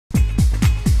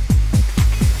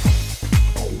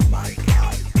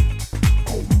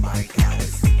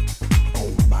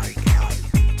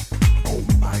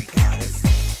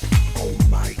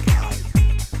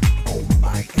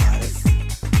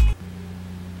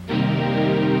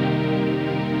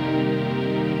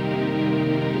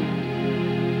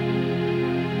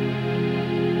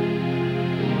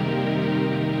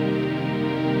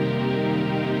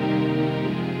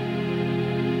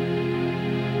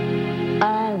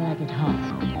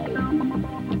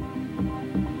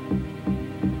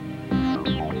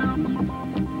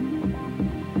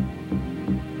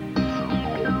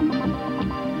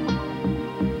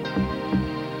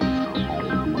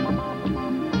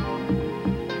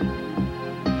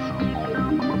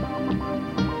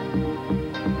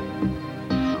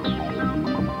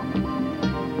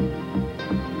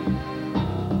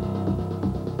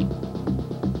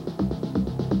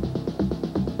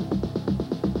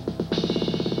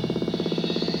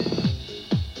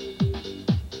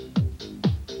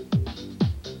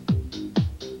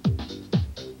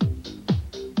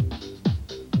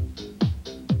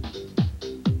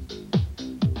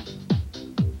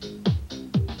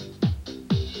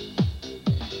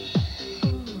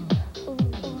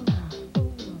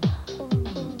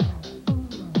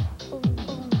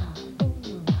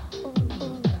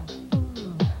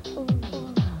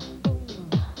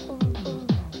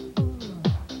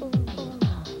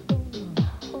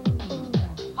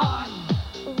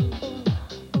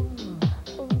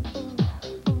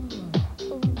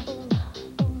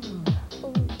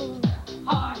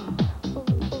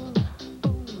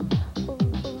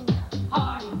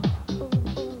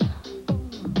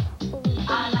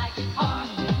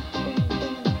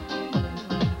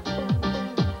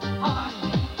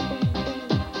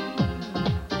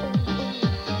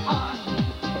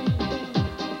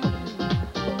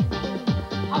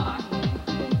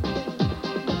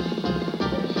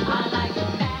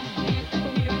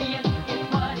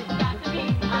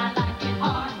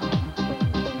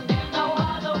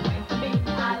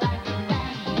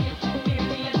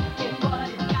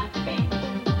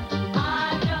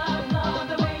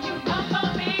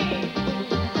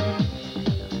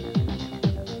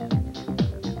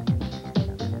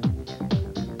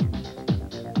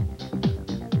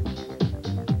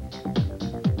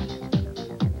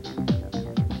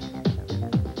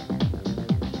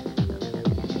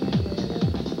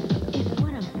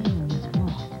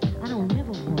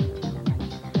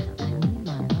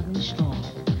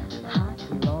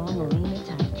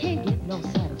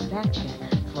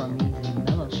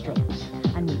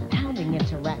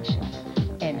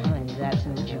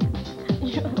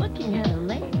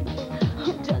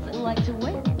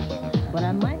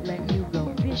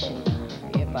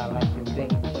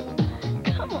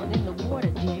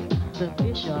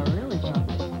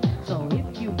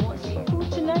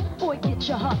Get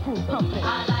your harpoon pumping.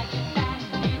 I like it fast,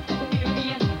 it's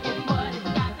experience, it's what it's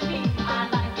got to be. I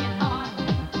like it hard,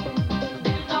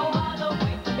 there's no other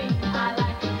way for me. I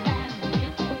like it fast,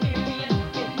 it's experience,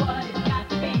 it's what it's got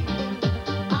to be.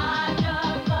 I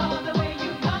just love the way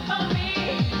you come for me.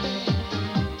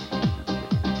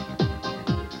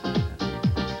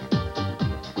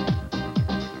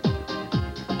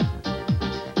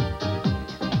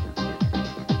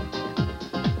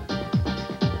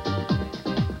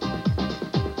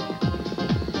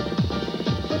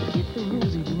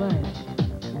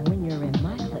 And when you're in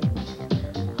my place,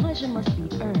 pleasure must be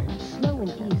earned. Slow and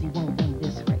easy won't win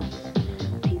this race.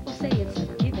 People say it's a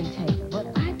give and take, but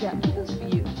I got news for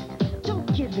you. Don't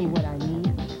give me what I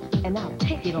need, and I'll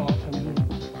take it all from you.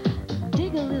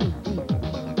 Dig a little deeper,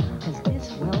 cause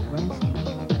this well runs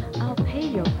deep. I'll pay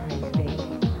your price, baby,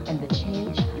 and the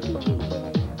change you can keep.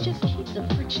 Just keep the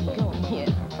friction going here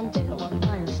until the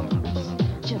fire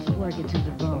starts. Just work it to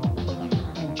the bone,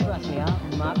 and trust me, I'll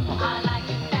do my part. I like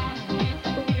it.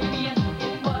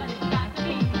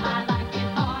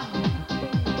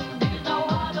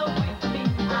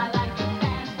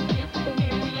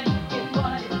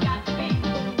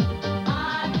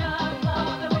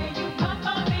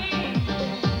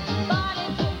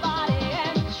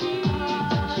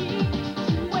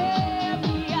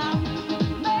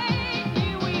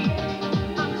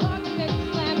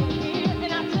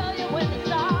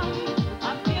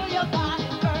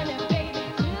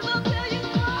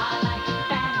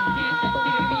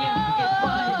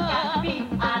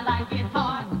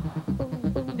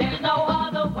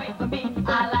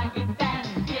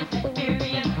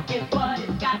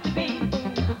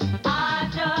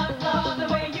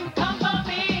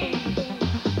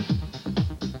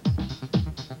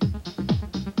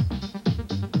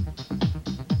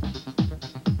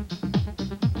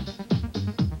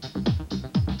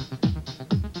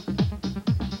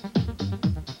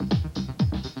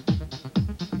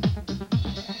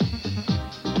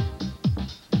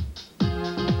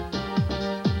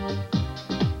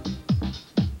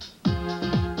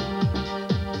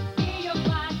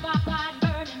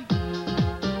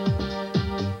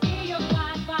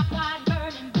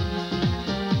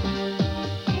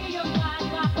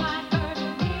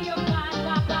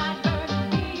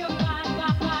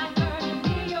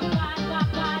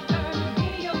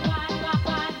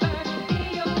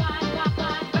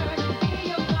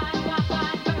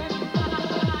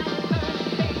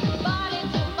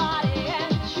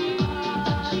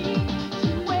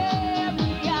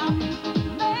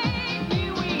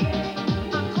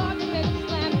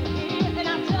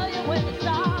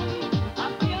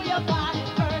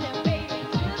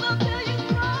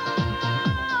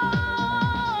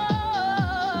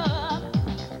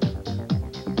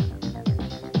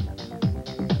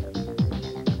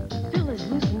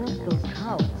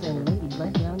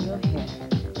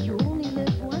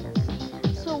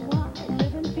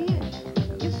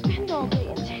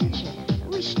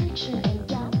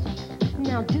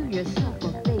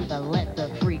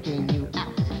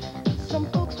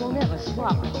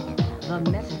 The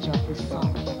message of this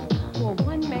song, for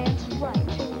one man's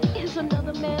right is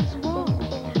another man's wrong.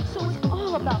 So it's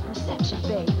all about perception,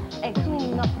 babe, and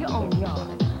cleaning up your own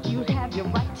yard. You have your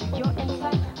right to your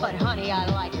insight, but honey, I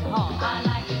like it hard. I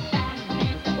like it fast,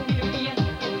 it's experience,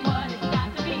 it's what it's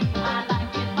got to be. I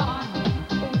like it hard,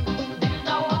 there's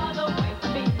no other way for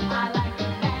me. I like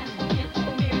it fast, it's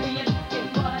experience,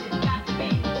 it's what it's got to be.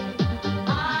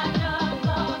 I just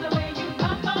love the way you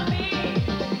come for me.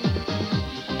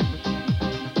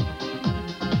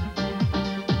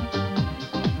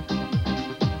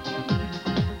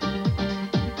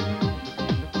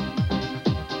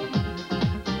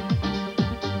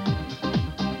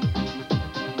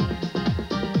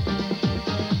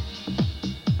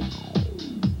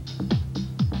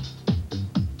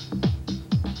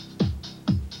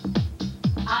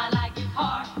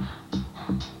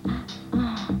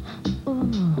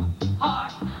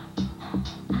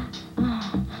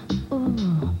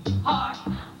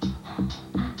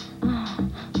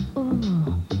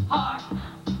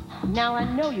 Now I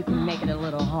know you can make it a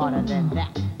little harder than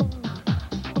that.